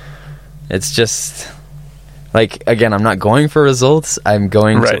 Like, it's just. Like, again, I'm not going for results. I'm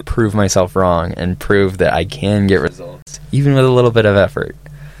going to prove myself wrong and prove that I can get results, even with a little bit of effort.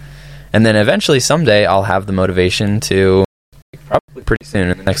 And then eventually, someday, I'll have the motivation to, probably pretty soon,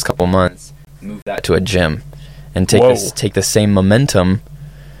 in the next couple months, move that to a gym and take the same momentum,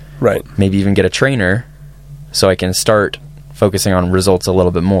 maybe even get a trainer, so I can start focusing on results a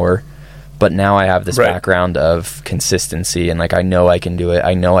little bit more. But now I have this background of consistency, and like, I know I can do it.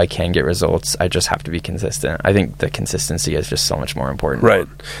 I know I can get results. I just have to be consistent. I think the consistency is just so much more important. Right.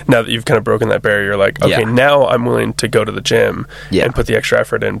 Now that you've kind of broken that barrier, you're like, okay, now I'm willing to go to the gym and put the extra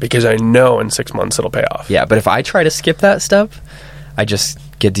effort in, because I know in 6 months it'll pay off. Yeah, but if I try to skip that step, I just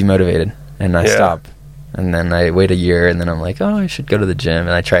get demotivated and I stop. And then I wait a year, and then I'm like, oh, I should go to the gym,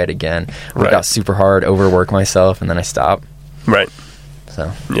 and I try it again. Work out super hard, overwork myself, and then I stop. Right. So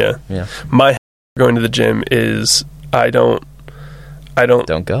yeah. My going to the gym is I don't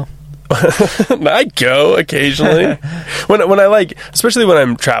go. I go occasionally when I like, especially when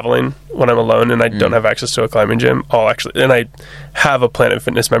I'm traveling, when I'm alone and I don't have access to a climbing gym. And I have a Planet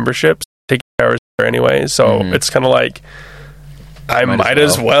Fitness membership, take hours there anyway. So it's kind of like I might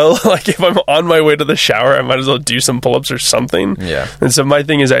as well. Like, if I'm on my way to the shower, I might as well do some pull-ups or something. Yeah. And so my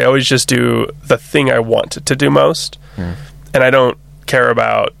thing is, I always just do the thing I want to do most, and I don't care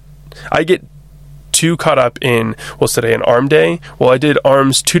about. I get too caught up in, well, today an arm day. Well, I did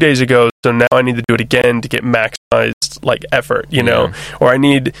arms 2 days ago, so now I need to do it again to get maximized like effort, or I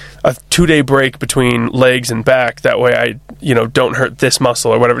need a 2-day break between legs and back. That way I, don't hurt this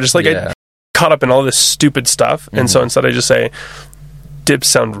muscle or whatever. Just like I caught up in all this stupid stuff. And so instead I just say, dips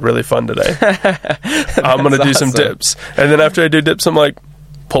sound really fun today. I'm going to do some dips. And then after I do dips, I'm like,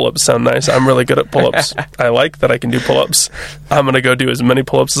 pull-ups sound nice. I'm really good at pull-ups. I like that I can do pull-ups. I'm going to go do as many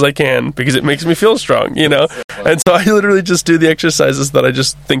pull-ups as I can because it makes me feel strong, And so I literally just do the exercises that I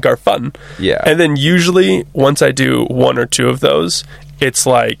just think are fun. Yeah. And then usually once I do 1 or 2 of those, it's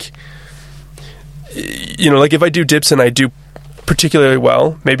like, like if I do dips and I do particularly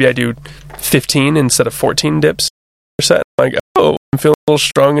well, maybe I do 15 instead of 14 dips per set. Like, oh, I'm feeling a little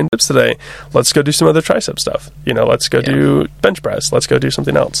strong in dips today. Let's go do some other tricep stuff. Let's go do bench press. Let's go do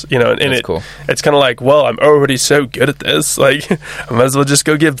something else. And that's cool. It's kind of like, well, I'm already so good at this. Like, I might as well just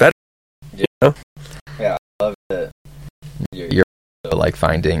go get better. Yeah, I love that you're like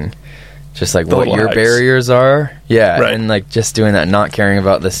finding just like what your barriers are. Yeah, and like just doing that, not caring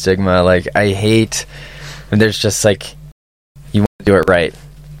about the stigma. Like, I hate when there's just like, you want to do it right.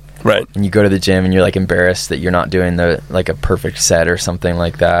 Right. And you go to the gym and you're like embarrassed that you're not doing a perfect set or something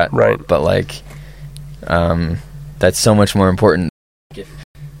like that. Right. But like, that's so much more important.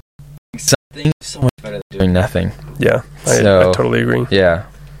 Something so much better than doing nothing. Yeah. I totally agree. Yeah.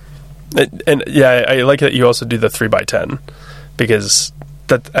 I like that you also do the 3x10 because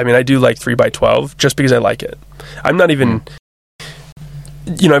I do like 3x12 just because I like it. I'm not even,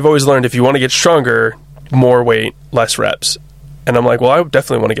 I've always learned if you want to get stronger, more weight, less reps. And I'm like, well, I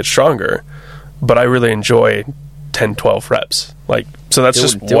definitely want to get stronger, but I really enjoy 10, 12 reps. Like, so that's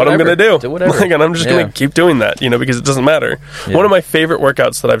just what I'm going to do. And I'm just going to keep doing that, because it doesn't matter. Yeah. One of my favorite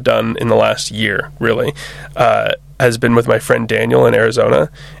workouts that I've done in the last year, really, has been with my friend Daniel in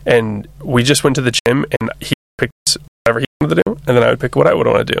Arizona. And we just went to the gym and he picked whatever he wanted to do. And then I would pick what I would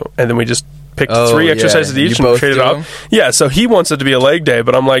want to do. And then we just picked 3 exercises each and traded off. Yeah, so he wants it to be a leg day,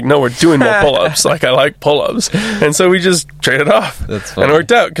 but I'm like, no, we're doing more pull-ups. Like, I like pull-ups. And so we just traded off. That's funny. And it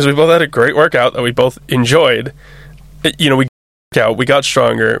worked out because we both had a great workout that we both enjoyed. We got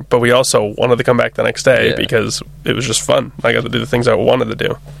stronger, but we also wanted to come back the next day because it was just fun. I got to do the things I wanted to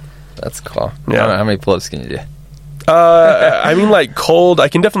do. That's cool. Yeah. How many pull-ups can you do? Like cold, I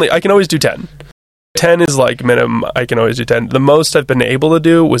can always do 10. 10 is like minimum. I can always do 10. The most I've been able to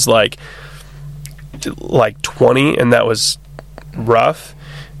do was like 20, and that was rough.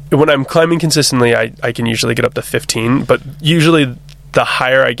 When I'm climbing consistently, I can usually get up to 15, but usually the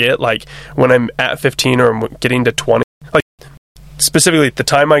higher I get, like when I'm at 15 or I'm getting to 20, like specifically the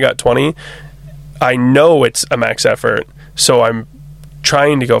time I got 20, I know it's a max effort, so I'm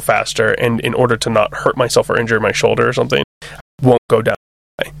trying to go faster, and in order to not hurt myself or injure my shoulder or something, I won't go down.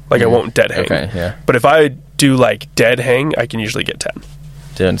 Like, I won't dead hang. Okay, yeah. But if I do like dead hang, I can usually get 10.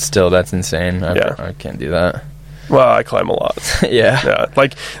 Dude, still, that's insane. I can't do that. Well, I climb a lot. Yeah.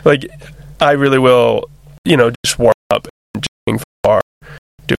 Like I really will, just warm up and jogging far,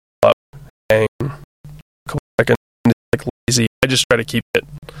 do up, hang, a couple seconds, like lazy. I just try to keep it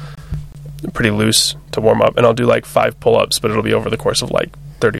pretty loose to warm up, and I'll do like 5 pull-ups, but it'll be over the course of like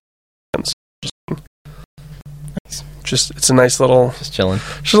 30 seconds. Just it's a nice little just chilling.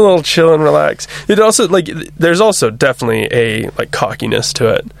 Just a little chill and relax. It also there's also definitely a like cockiness to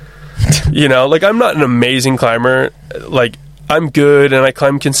it. Like I'm not an amazing climber. Like I'm good and I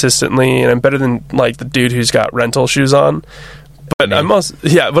climb consistently and I'm better than like the dude who's got rental shoes on. But I'm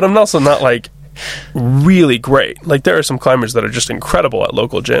also not like really great. Like there are some climbers that are just incredible at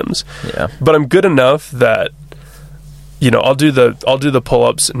local gyms. Yeah. But I'm good enough that I'll do the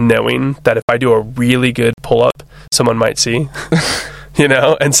pull-ups knowing that if I do a really good pull-up, someone might see.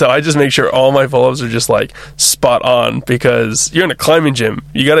 And so I just make sure all my pull-ups are just like spot on, because you're in a climbing gym.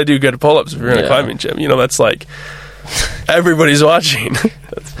 You got to do good pull-ups if you're in a climbing gym. That's like everybody's watching.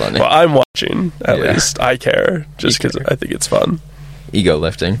 That's funny. Well, I'm watching, at least. I care just because I think it's fun. Ego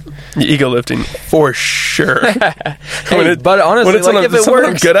lifting for sure. But honestly, if it works,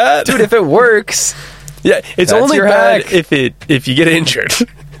 I'm good at, dude, if it works, yeah, it's only bad if you get injured.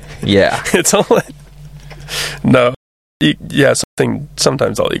 Yeah, it's only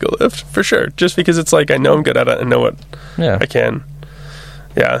sometimes I'll ego lift for sure, just because it's like I know I'm good at it and know what I can.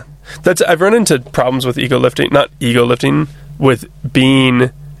 Yeah, I've run into problems with with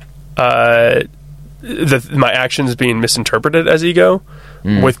being my actions being misinterpreted as ego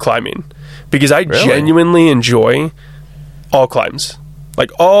with climbing, because I genuinely enjoy all climbs. I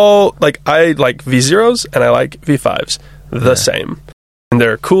like V0s and I like V5s the same. And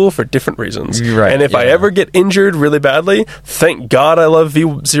they're cool for different reasons. Right, and if I ever get injured really badly, thank God I love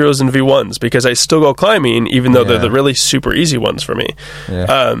V0s and V1s, because I still go climbing, even though they're the really super easy ones for me.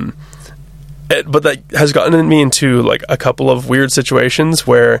 Yeah. But that has gotten me into like a couple of weird situations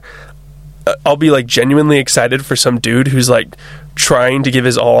where I'll be like genuinely excited for some dude who's like trying to give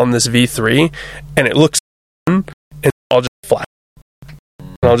his all on this V3, and it looks fun, and I'll just flash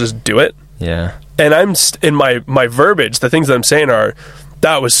and I'll just do it. Yeah. And I'm in my verbiage, the things that I'm saying are,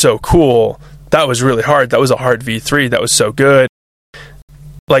 that was so cool, that was really hard, that was a hard V3, that was so good.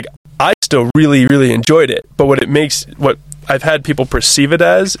 Like, I still really, really enjoyed it, but what I've had people perceive it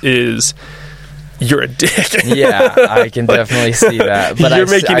as is, you're a dick. Yeah, I can definitely see that. But you're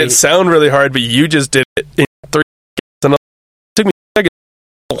making it sound really hard, but you just did it in 3 seconds. It took me seconds.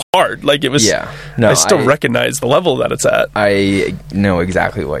 Hard. Like, it was. Yeah. No, I still recognize the level that it's at. I know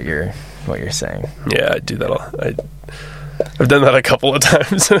exactly what you're saying. Yeah, I do that. I've done that a couple of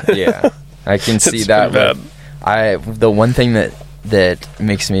times. Yeah, I can see that. The one thing that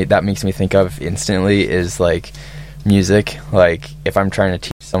makes me think of instantly is like music. Like, if I'm trying to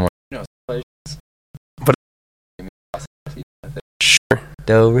teach someone. Sure.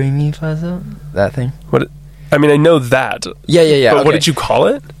 Do, re, mi, fa, sol. That thing. What? I mean, I know that. Yeah. But what did you call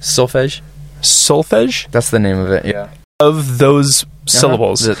it? Solfege. Solfege? That's the name of it. Yeah. Of those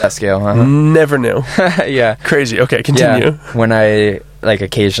syllables. That scale. Never knew. Yeah. Crazy. Okay, continue. Yeah. When I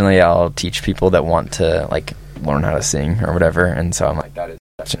occasionally I'll teach people that want to learn how to sing or whatever, and so I'm like, that is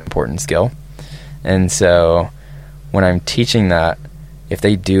such an important skill. And so when I'm teaching that, if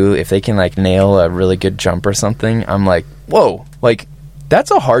they can nail a really good jump or something, I'm like, whoa,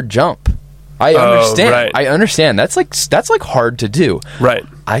 that's a hard jump. I understand. Right. I understand. That's hard to do. Right.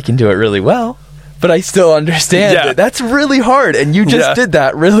 I can do it really well, but I still understand that that's really hard, and you just did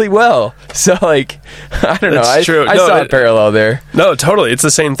that really well. So I don't know. It's true. I saw a parallel there. No, totally. It's the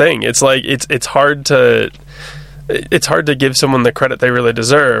same thing. It's like it's hard to give someone the credit they really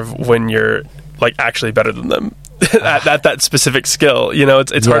deserve when you're actually better than them. at that specific skill,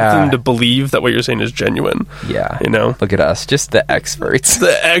 it's hard for them to believe that what you're saying is genuine. Yeah, look at us, just the experts.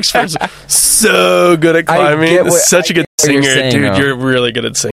 The experts, so good at climbing. Such a good singer, saying, dude. You're really good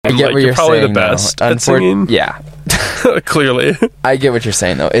at singing. I get what you're probably saying, the best at singing. Yeah, clearly. I get what you're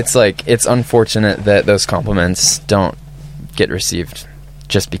saying, though. It's it's unfortunate that those compliments don't get received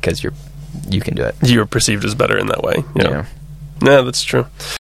just because you can do it. You're perceived as better in that way. Yeah. No, that's true.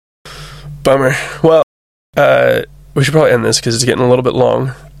 Bummer. Well. We should probably end this because it's getting a little bit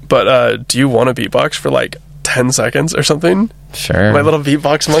long. But do you want to beatbox for 10 seconds or something? Sure. My little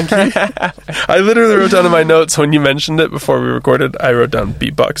beatbox monkey. I literally wrote down in my notes when you mentioned it before we recorded. I wrote down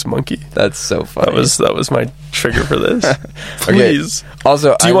beatbox monkey. That's so funny. That was my trigger for this. Please. Okay.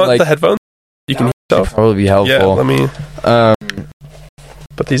 Also, do you want the headphones? You can hear yourself. Probably be helpful. Yeah. Let me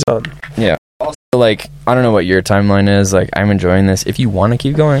put these on. Yeah. Also, I don't know what your timeline is. I'm enjoying this. If you want to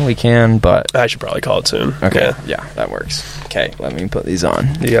keep going, we can, but I should probably call it soon. Okay. Yeah, that works. Okay, let me put these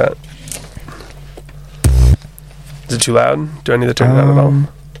on. You got Is it too loud? Do I need to turn it down at all?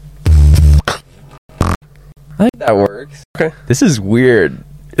 I think that works. Okay. This is weird.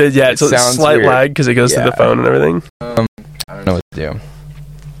 Yeah, it's a slight weird. lag because it goes through the phone and everything. I don't know what to do.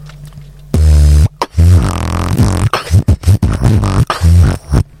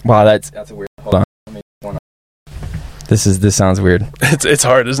 Wow, that's a weird. Hold on. This sounds weird. It's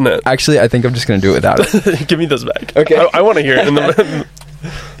hard, isn't it? Actually, I think I'm just gonna do it without it. Give me those back. Okay. I want to hear it.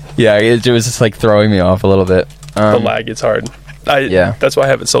 Yeah, it was just like throwing me off a little bit. The lag, it's hard. Yeah. That's why I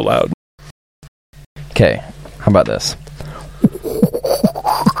have it so loud. Okay, how about this?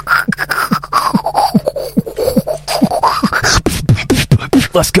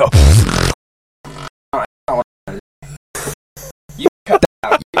 Let's go. You cut that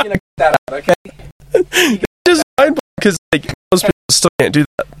out. You're gonna cut that out, okay? Just fine because like most people still can't do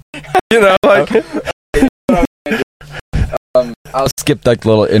that. You know, like. I'll skip that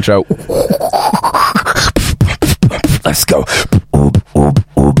little intro. Let's go.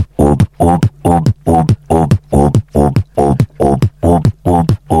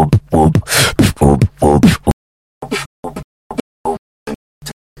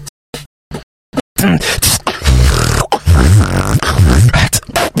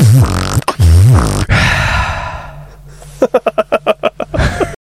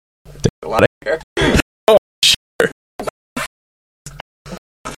 A lot of hair. Oh, sure.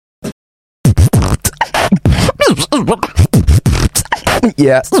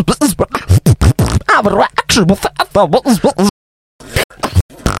 Yeah.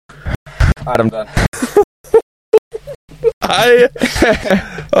 I'm done. I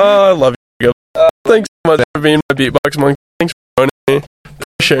love you. Thanks so much for being my beatbox monkey. Thanks for joining me.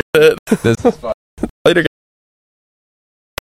 Appreciate it. This is fun. Later, guys.